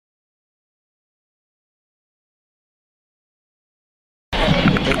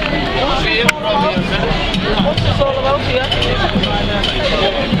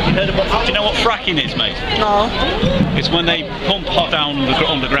heard about, do you know what fracking is, mate? No. It's when they pump hot down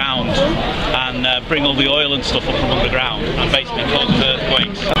underground and bring all the oil and stuff up from underground and basically causes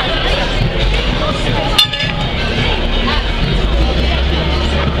earthquakes.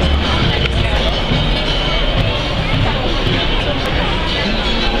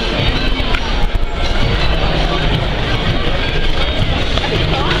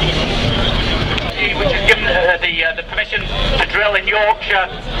 The permission to drill in Yorkshire.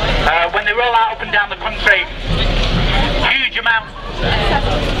 When they roll out up and down the country, huge amounts.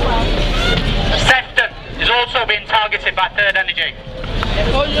 Sefton is also being targeted by Third Energy.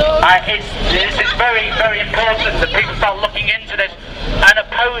 This is very, very important that people start looking into this and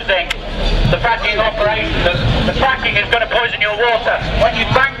opposing the fracking operation. The fracking is going to poison your water. When you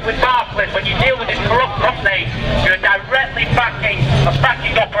bank with Barclays, when you deal with this corrupt company, you're directly backing a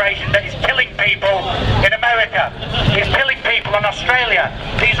fracking operation that is killing people in America. It's killing people in Australia.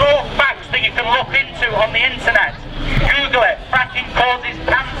 These are all facts that you can look into on the internet. Google it. Fracking causes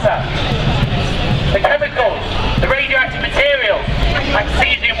cancer. The chemicals, the radioactive materials, like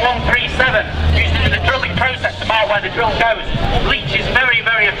cesium-137, used in the drilling process to mark where the drill goes, leaches very,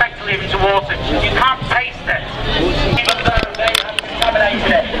 very effectively into water. You can't taste it, even though they have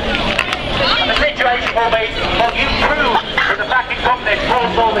contaminated it. And the situation will be, well, you prove that the fracking company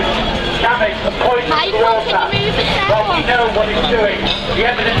caused all this damage and poison to the water. Well, we know what it's doing.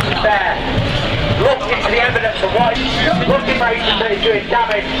 The evidence is there. Look into the evidence of what information that is doing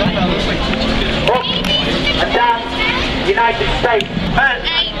damage. Up and down the United States.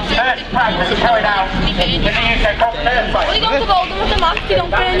 Earth practice carried out in the UK called earthquake. What? I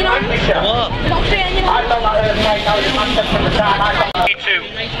felt that earthquake, I was in Manchester at the time. I got to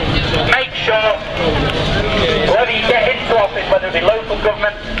make sure whether you get into office, whether it be local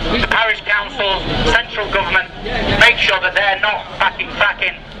government, the parish councils, central government, make sure that they're not backing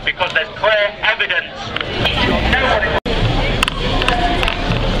fracking because there's clear evidence.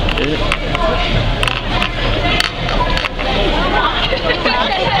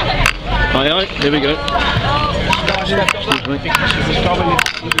 Aye, here we go.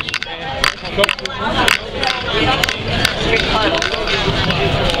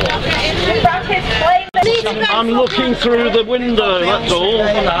 I'm looking through the window, that's all.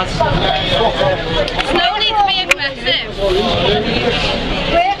 No need to be aggressive.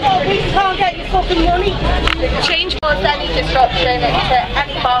 We can't get your fucking money. Change cause any disruption to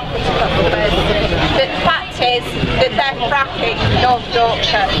any Barclays customers. The fact is that they're fracking North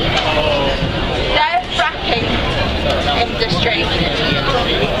Yorkshire. Their fracking industry.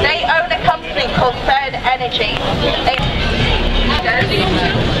 They own a company called Third Energy.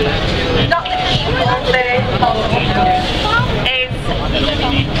 Not the people that is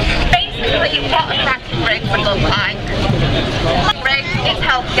basically what a fracking rig would look like. Rig is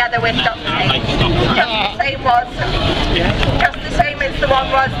held together with duct tape. Just the same as the one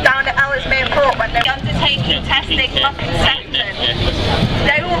was down at Ellesmere Port when they're undertaking testing up in Sefton.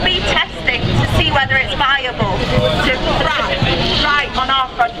 They will be testing to see whether it's viable to frack right on our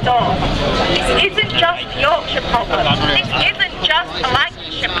front door. This isn't just a Yorkshire problem. This isn't just a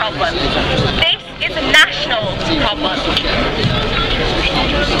Lancashire problem. This is a national problem.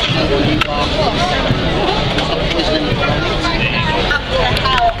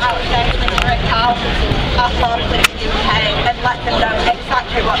 And let them know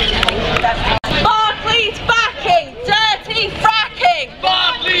exactly what you think of them. Barclays backing dirty fracking!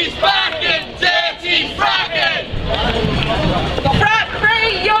 Barclays backing dirty fracking! Frack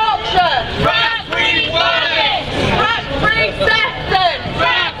free Yorkshire! Frack free Wales! Frack free Sefton!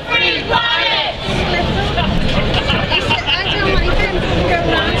 Frack free Wales! I don't want them to go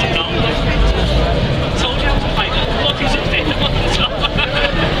round. Told you how to fight it. What is it?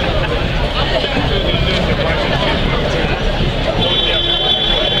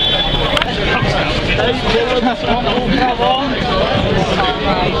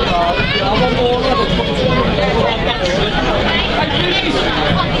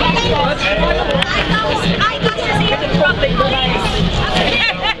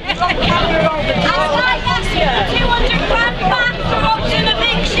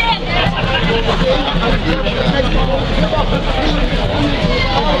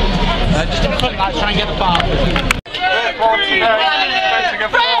 Just in front of that, try and get the bar.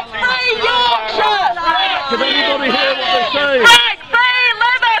 Can anybody hear what they say? Frack free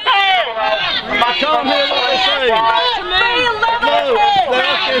Liverpool! I can't hear what they say. Frack free Liverpool! No, they're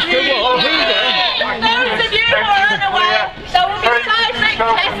asking us to what? Who then? Those of you who are unaware, there will be seismic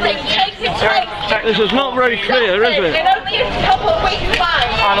testing taking place. This is not very clear, is it? In only a couple of weeks'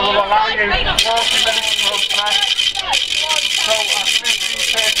 time. And I will allow you 40 minutes to run test. So at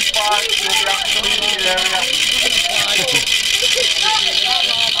 15:35. I'm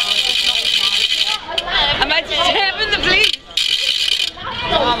about to stay up in the police.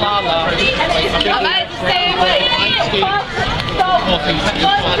 I'm about to stay away.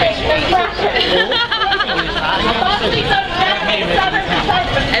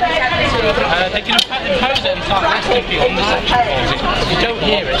 They can impose it and start asking people on the section clauses. If you don't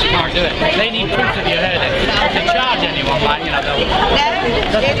hear it, you can't do it. They need proof that you heard it. If they charge anyone, like, you know, they'll...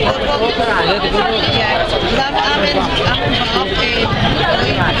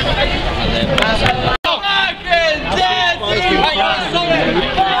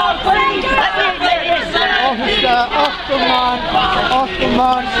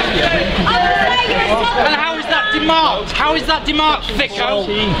 And how is that demarked? How is that demarked, Thicko?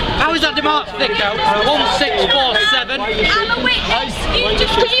 How is that demarked, Thicko? 1647. I'm a witness.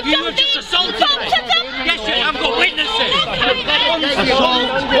 You have just assaulted me. Yes, I've got witnesses.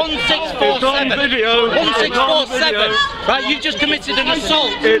 1647. 1647. Right, you've just committed an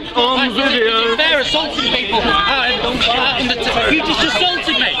assault. It's on video. Is it fair assaulting people? You just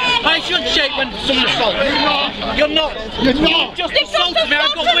assaulted me. I should shake when someone assaults. You're not. You just assaulted me.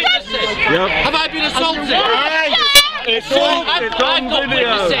 I've got witnesses. Yep. Have I been assaulted? It's on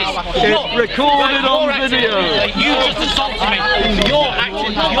video. It's recorded on video. You just assaulted me. You're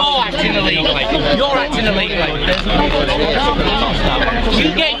acting illegally. You're acting illegally. You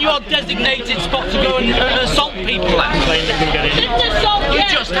get in your designated spot to go and assault people at. You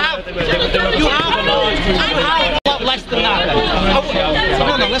just have. You have a lot less than that.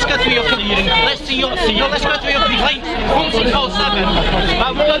 No, let's go through your complaints. Let's go through your complaints.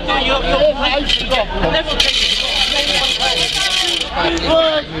 1647. We'll go through your complaints. And then we'll take it. Go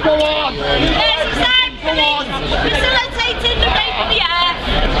on! Go on! Facilitating the rape in the air!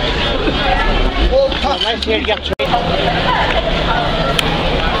 Let's hear you get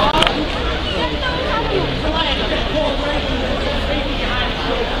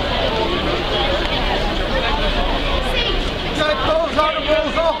Get those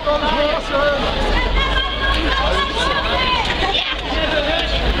animals off those horses!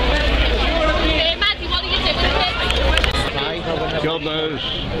 God knows.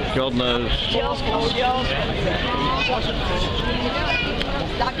 God knows.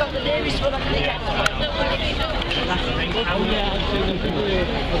 I've got the nearest one I can get.